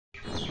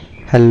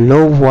Hello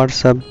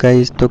what's up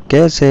guys. तो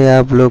कैसे हैं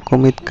आप लोग?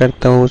 उम्मीद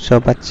करता हूँ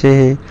सब अच्छे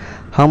हैं।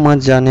 हम आज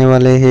जाने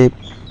वाले हैं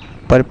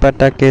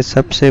बरपेटा के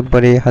सबसे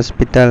बड़े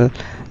हॉस्पिटल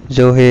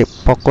जो है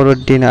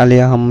Fakhruddin Ali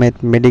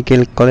Ahmad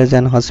medical college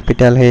and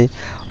hospital है।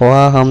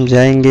 वहाँ हम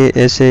जाएंगे।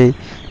 ऐसे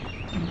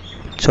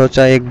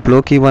सोचा एक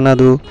ब्लॉग ही बना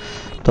दूँ।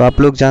 तो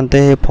आप लोग जानते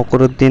हैं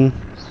फखरुद्दीन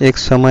एक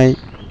समय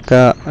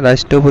का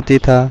राष्ट्रपति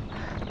था,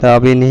 तो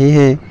अभी नहीं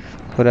है।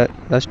 और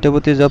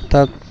राष्ट्रपति जब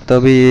था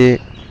तभी ये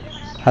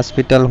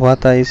हॉस्पिटल हुआ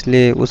था,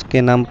 इसलिए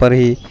उसके नाम पर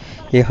ही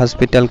ये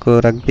हॉस्पिटल को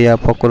रख दिया,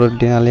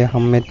 Fakhruddin Ali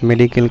Ahmad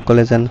medical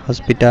college and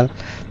hospital.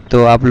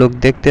 तो आप लोग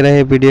देखते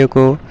रहे वीडियो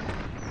को।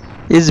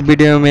 इस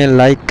वीडियो में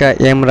लाइक का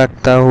एम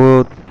रखता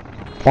हूँ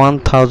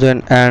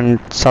 1000 एंड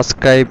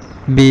सब्सक्राइब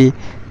भी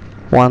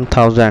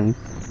 1000।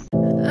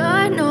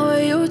 I know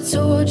you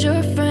told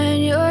your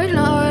friend you're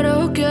not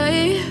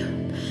okay,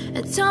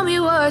 and tell me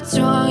what's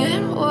wrong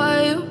and why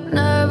you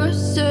never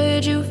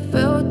said you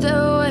felt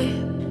that way.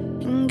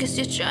 Guess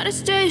you're trying to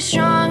stay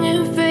strong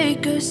and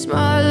fake a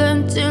smile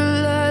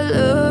until I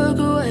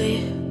look away.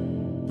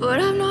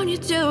 But I've known you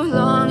too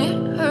long, it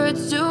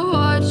hurts to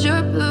watch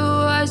your blue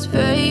eyes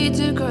fade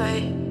to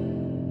grey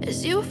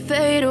as you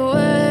fade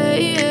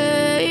away,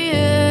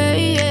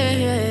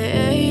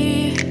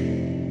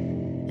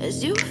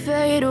 as you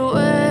fade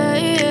away.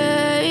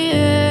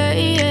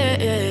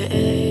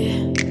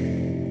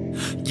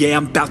 Yeah,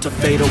 I'm about to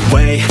fade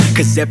away,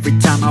 cause every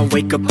time I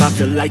wake up I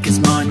feel like it's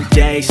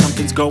Monday.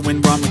 Something's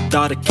going wrong with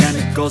all the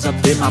chemicals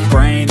up in my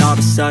brain. All of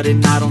a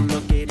sudden I don't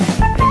look at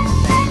anything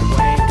the same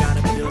way.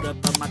 Gotta build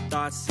up of my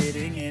thoughts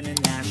sitting in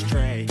an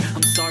ashtray.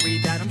 I'm sorry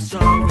that I'm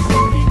sorry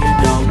for being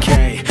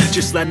okay.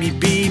 Just let me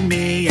be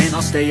me and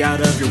I'll stay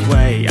out of your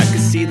way. I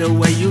can see the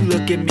way you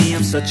look at me,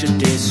 I'm such a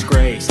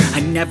disgrace.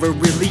 I never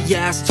really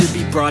asked to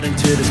be brought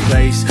into this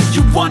place.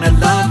 You wanna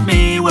love me?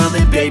 Well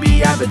then baby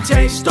have a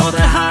taste. All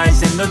the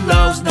highs and the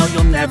lows, no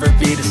you'll never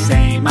be the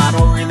same. I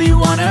don't really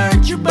wanna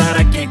hurt you but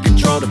I can't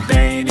control the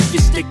pain. If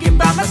you're sticking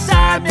by my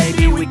side,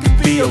 maybe we could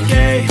be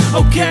okay.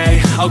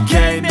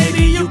 Okay,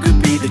 maybe you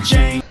could be the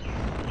change.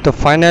 तो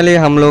finally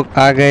हम लोग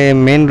आ गए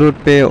main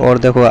root पे, और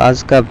देखो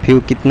आज का view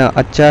कितना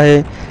अच्छा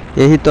है।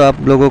 यही तो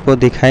आप लोगों को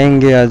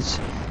दिखाएंगे आज।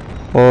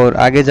 और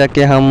आगे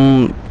जाके हम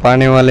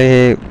पाने वाले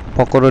हैं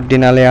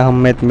फखरुद्दीन अली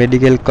अहमद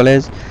मेडिकल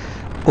कॉलेज।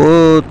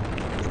 वो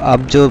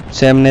आप जो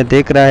सामने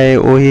देख रहा है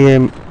वही है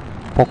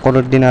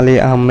फखरुद्दीन अली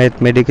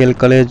अहमद मेडिकल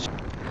कॉलेज।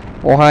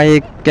 वहाँ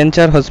एक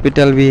कैंसर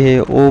हॉस्पिटल भी है,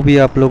 वो भी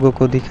आप लोगों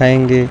को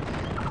दिखाएंगे।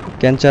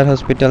 कैंसर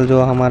हॉस्पिटल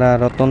जो हमारा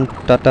रतन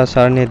टाटा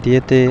सर ने दिए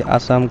थे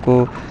आसाम को,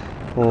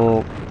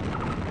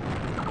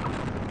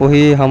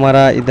 वही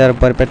हमारा इधर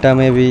बरपेटा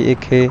में भी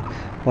एक है।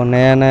 और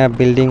नया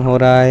बिल्डिंग हो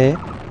रहा है,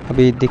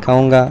 अभी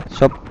दिखाऊंगा।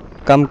 सब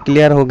काम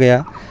क्लियर हो गया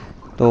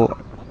तो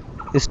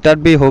स्टार्ट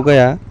भी हो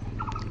गया,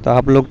 तो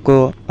आप लोग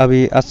को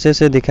अभी अच्छे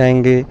से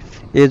दिखाएंगे।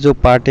 ये जो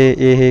पार्ट है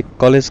ये है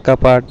कॉलेज का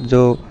पार्ट,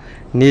 जो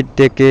नीट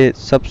दे के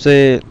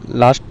सबसे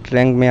लास्ट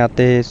रैंक में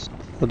आते हैं,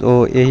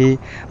 तो यही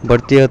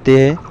भर्ती होती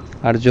है।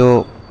 और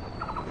जो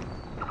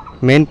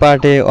मेन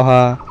पार्ट है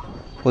वहाँ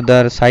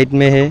उधर साइड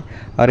में है।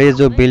 और ये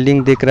जो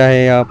बिल्डिंग दिख रहा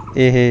है आप,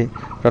 ये है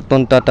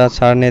रतन टाटा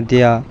सर ने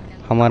दिया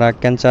हमारा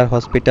कैंसर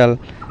हॉस्पिटल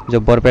जो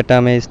बरपेटा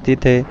में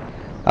स्थित है।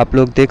 आप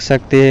लोग देख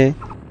सकते हैं।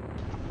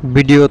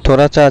 वीडियो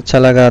थोड़ा सा अच्छा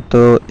लगा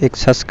तो एक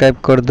सब्सक्राइब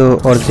कर दो,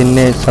 और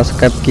जिनने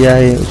सब्सक्राइब किया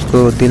है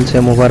उसको दिल से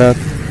मुबारक।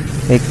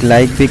 एक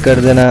लाइक भी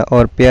कर देना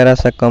और प्यारा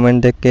सा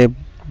कमेंट देख के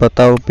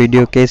बताओ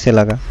वीडियो कैसे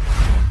लगा।